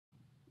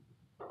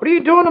What are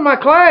you doing to my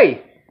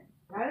clay?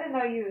 I didn't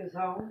know you was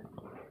home.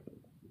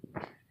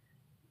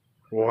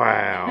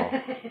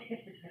 Wow.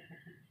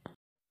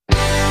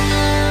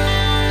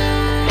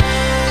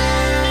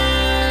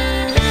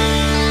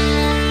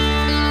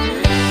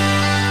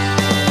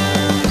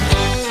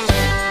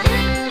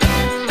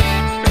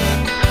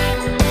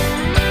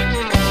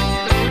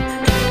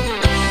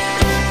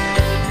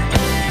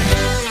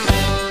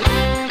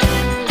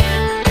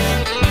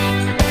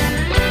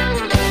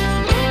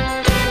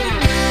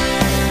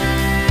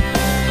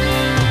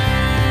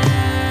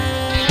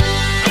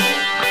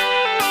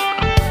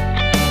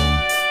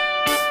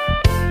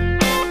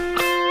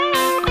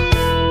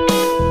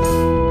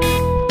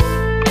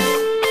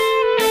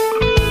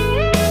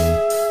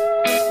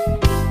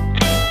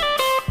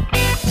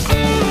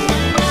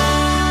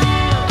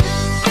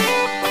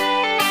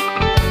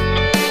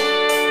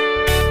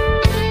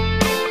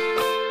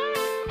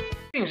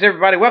 Greetings,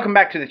 everybody. Welcome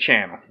back to the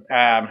channel.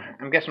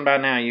 I'm guessing by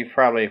now you've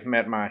probably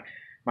met my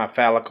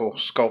phallical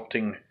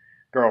sculpting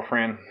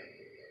girlfriend.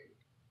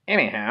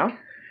 Anyhow,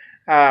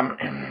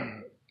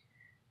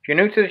 if you're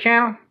new to the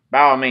channel,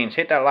 by all means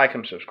hit that like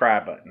and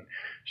subscribe button.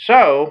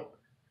 So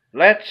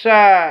let's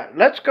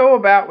go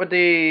about with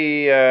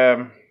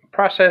the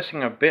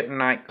processing of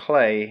bentonite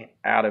clay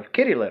out of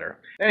kitty litter.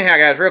 Anyhow,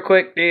 guys, real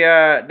quick,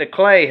 the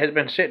clay has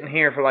been sitting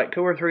here for like 2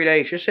 or 3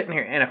 days, just sitting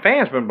here, and a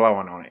fan's been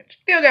blowing on it. It's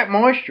still got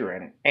moisture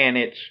in it, and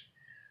it's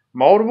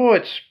moldable.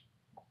 It's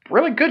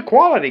really good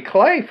quality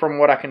clay from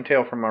what I can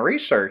tell from my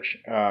research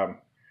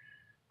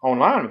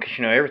online, because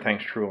you know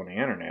everything's true on the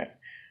internet.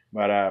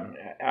 But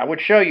I would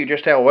show you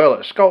just how well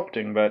it's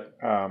sculpting, but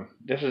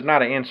this is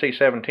not an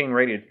NC-17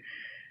 rated.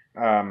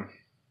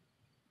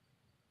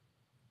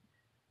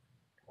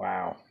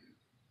 Wow.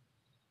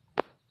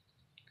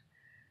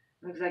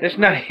 It's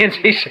not an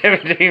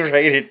NC-17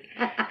 rated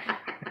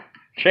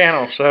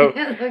channel, so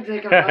It looks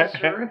like a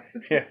mushroom.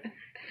 yeah.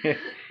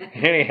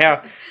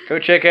 Anyhow, go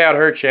check out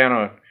her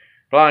channel,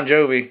 Blonde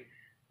Jovi,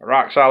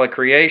 Rock Solid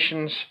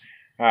Creations.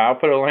 I'll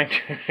put a link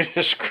to the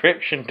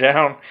description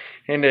down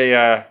in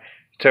the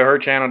to her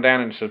channel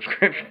down in the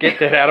subscription. Get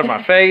that out of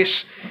my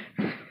face.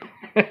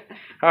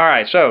 All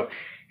right, so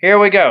here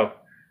we go.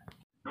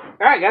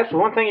 All right, guys. So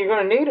one thing you're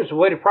going to need is a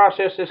way to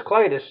process this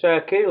clay, this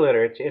kitty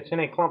litter. It's in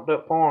a clumped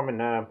up form,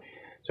 and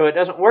so it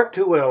doesn't work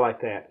too well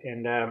like that.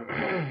 And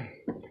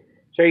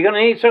so you're going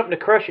to need something to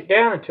crush it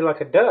down into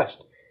like a dust.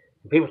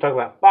 People talk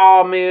about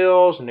ball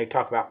mills, and they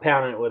talk about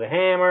pounding it with a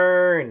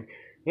hammer. And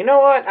you know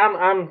what?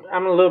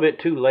 I'm a little bit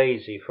too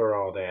lazy for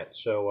all that.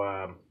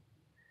 So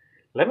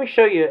let me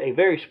show you a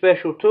very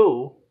special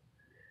tool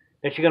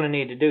that you're going to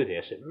need to do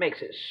this. It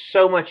makes it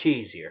so much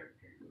easier.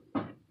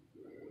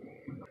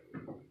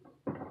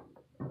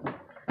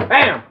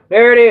 Bam!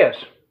 There it is.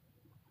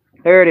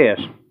 There it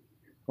is.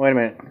 Wait a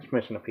minute. It's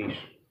missing a piece.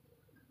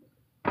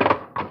 There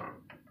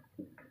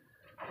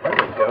we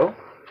go.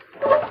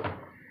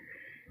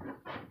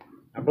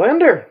 A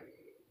blender.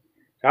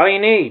 That's all you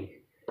need.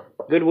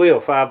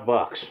 Goodwill,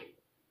 $5.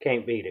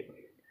 Can't beat it.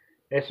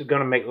 This is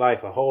going to make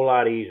life a whole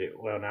lot easier.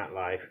 Well, not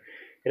life.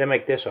 It'll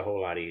make this a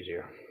whole lot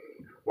easier.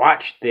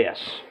 Watch this.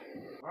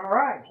 All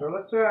right. So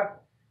let's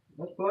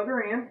plug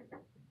her in.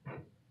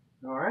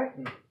 All right.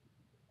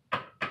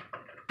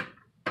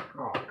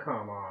 Oh,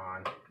 come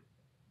on.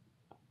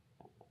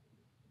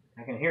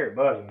 I can hear it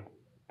buzzing.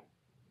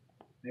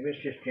 Maybe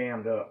it's just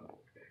jammed up.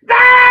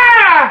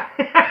 Ah!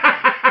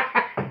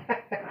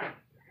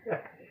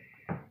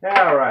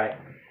 All right.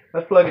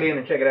 Let's plug it in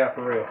and check it out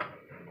for real.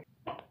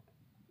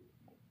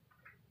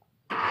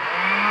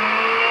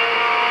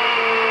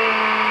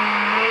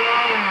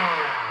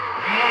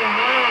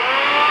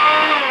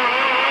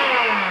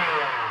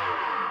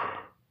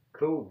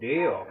 Cool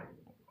deal.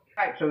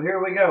 Alright, so here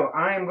we go.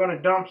 I am going to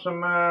dump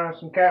some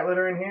cat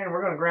litter in here, and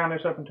we're going to ground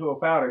this up into a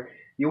powder.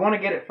 You want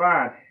to get it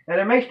fine. Now,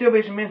 there may still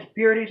be some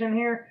impurities in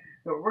here,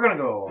 but we're going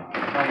to go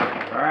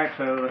Alright,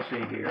 so let's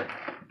see here.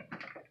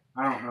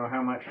 I don't know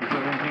how much to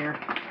put in here,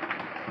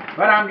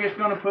 but I'm just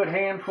going to put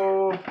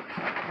handful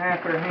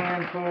after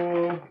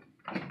handful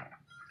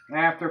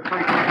after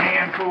freaking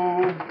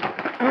handful.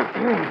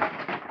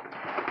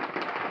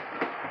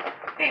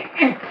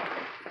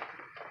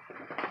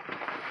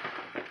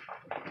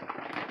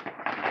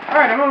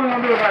 Alright, I'm only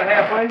going to do about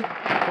halfway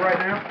for right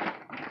now.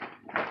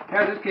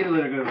 Yeah, this kitty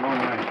litter goes a long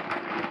way.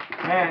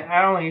 Man,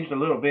 I only used a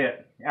little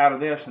bit out of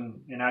this,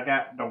 and I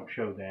got, don't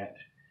show that.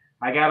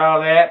 I got all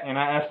that, and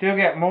I still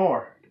got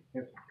more.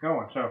 It's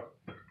going, so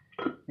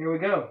here we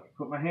go.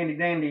 Put my handy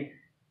dandy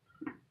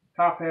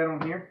top hat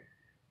on here.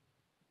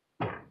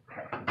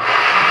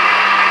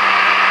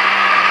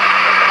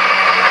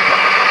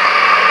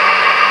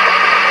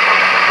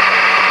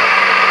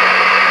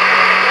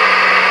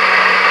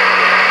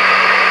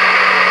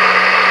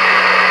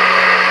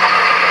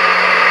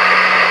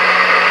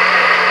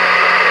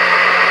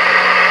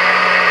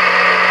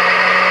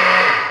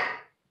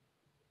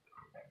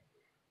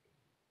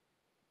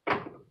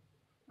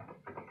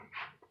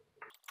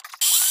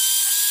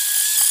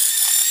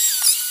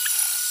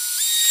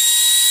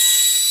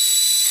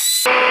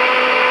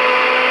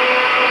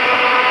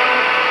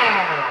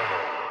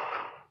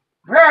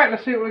 got?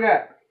 Let's see what we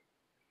got.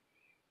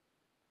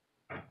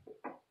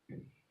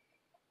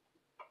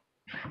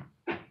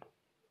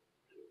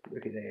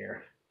 Looky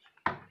there.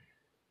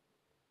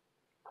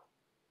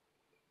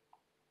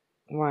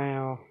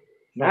 Wow.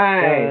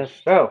 Nice.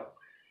 So,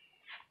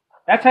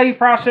 that's how you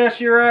process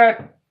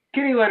your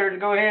kitty litter to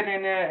go ahead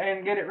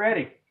and get it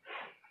ready.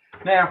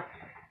 Now,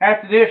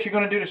 after this, you're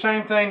going to do the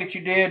same thing that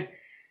you did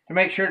to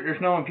make sure that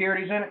there's no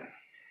impurities in it.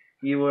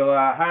 You will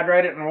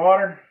hydrate it in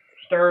water,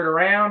 stir it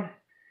around,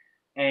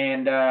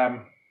 and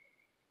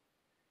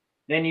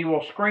then you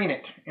will screen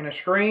it in a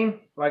screen,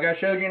 like I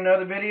showed you in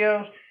other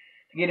videos,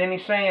 to get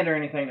any sand or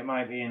anything that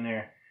might be in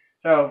there.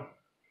 So,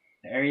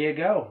 there you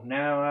go.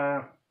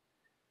 Now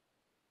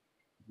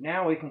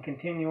we can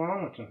continue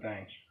on with some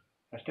things.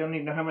 I still need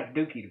to know how much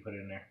dookie to put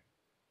in there.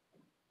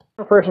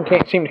 A person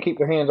can't seem to keep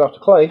their hands off the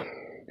clay,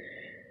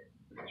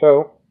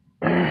 so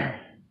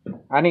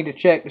I need to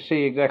check to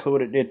see exactly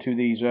what it did to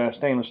these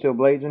stainless steel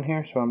blades in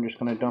here. So I'm just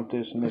going to dump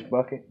this in this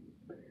bucket,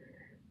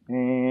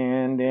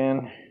 and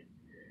then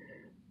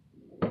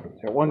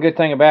so one good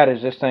thing about it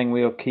is this thing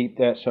will keep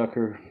that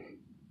sucker,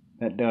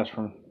 that dust,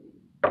 from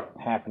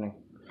happening.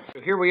 So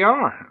here we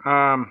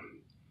are.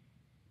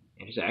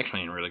 It's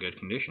actually in really good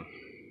condition.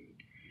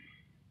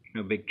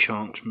 No big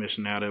chunks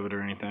missing out of it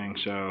or anything.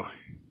 So,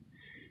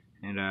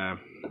 and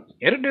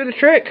it'll do the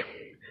trick.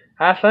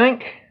 I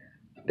think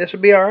this will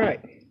be all right.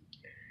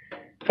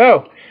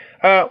 So,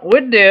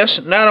 with this,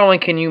 not only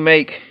can you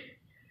make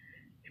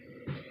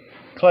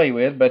clay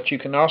with, but you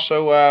can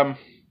also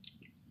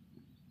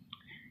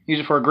use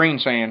it for a green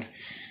sand,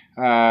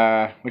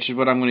 which is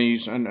what I'm going to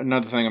use.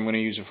 Another thing I'm going to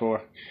use it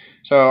for.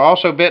 So,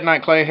 also,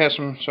 bentonite clay has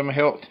some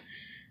health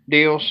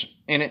deals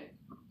in it.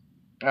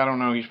 I don't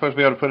know. You're supposed to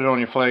be able to put it on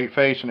your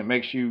face, and it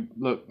makes you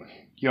look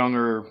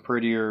younger,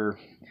 prettier.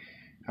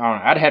 I don't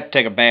know. I'd have to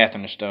take a bath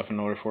in this stuff in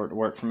order for it to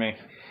work for me.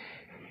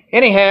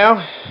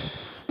 Anyhow,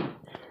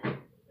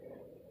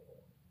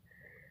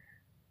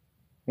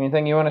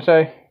 anything you want to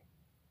say?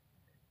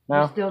 No?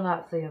 You're still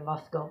not seeing my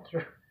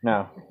sculpture.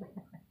 No.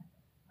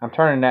 I'm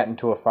turning that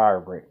into a fire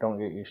brick. Don't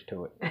get used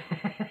to it.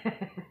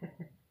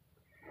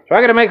 So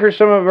I got to make her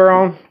some of her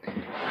own.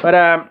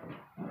 But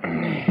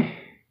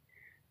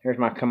here's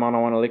my come on, I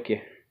want to lick you.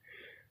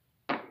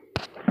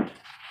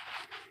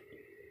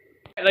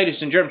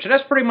 Ladies and gentlemen, so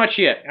that's pretty much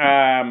it.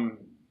 I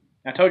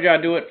told you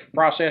I'd do it for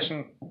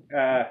processing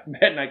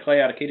bentonite clay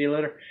out of kitty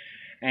litter,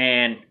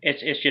 and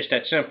it's just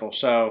that simple.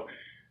 So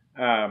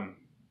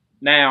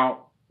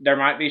now there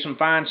might be some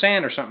fine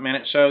sand or something in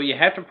it, so you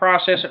have to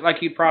process it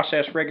like you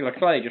process regular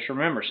clay. Just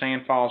remember,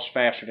 sand falls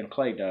faster than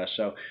clay does.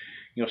 So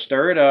you'll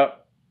stir it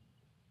up,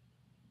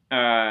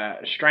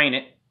 strain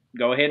it.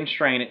 Go ahead and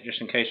strain it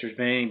just in case there's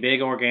been any big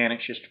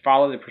organics. Just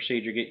follow the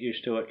procedure, get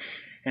used to it.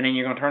 And then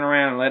you're going to turn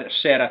around and let it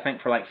set, I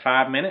think, for like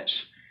 5 minutes.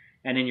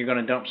 And then you're going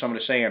to dump some of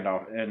the sand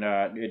off. And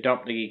you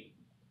dump the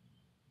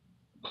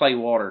clay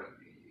water,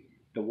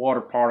 the water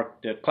part,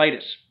 the clay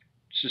that's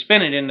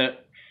suspended in the...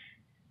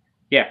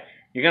 Yeah,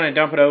 you're going to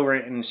dump it over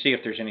it and see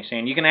if there's any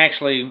sand. You can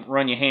actually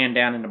run your hand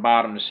down in the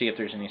bottom to see if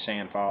there's any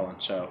sand falling.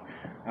 So,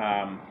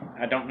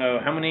 I don't know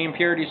how many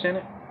impurities in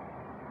it.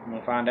 I'm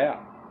going to find out.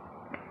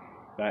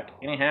 But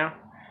anyhow,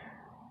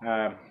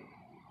 hit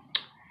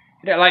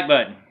that like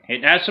button.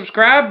 Hit that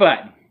subscribe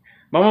button.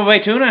 Momo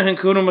Betuna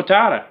Hakuna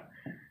Matata.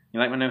 You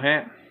like my new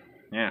hat?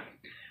 Yeah.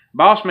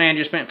 Boss man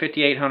just spent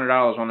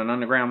 $5,800 on an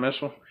underground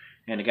missile,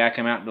 and the guy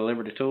came out and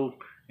delivered the tool.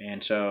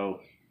 And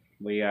so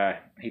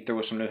he threw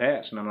us some new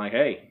hats, and I'm like,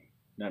 hey,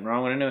 nothing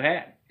wrong with a new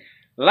hat.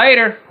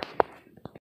 Later.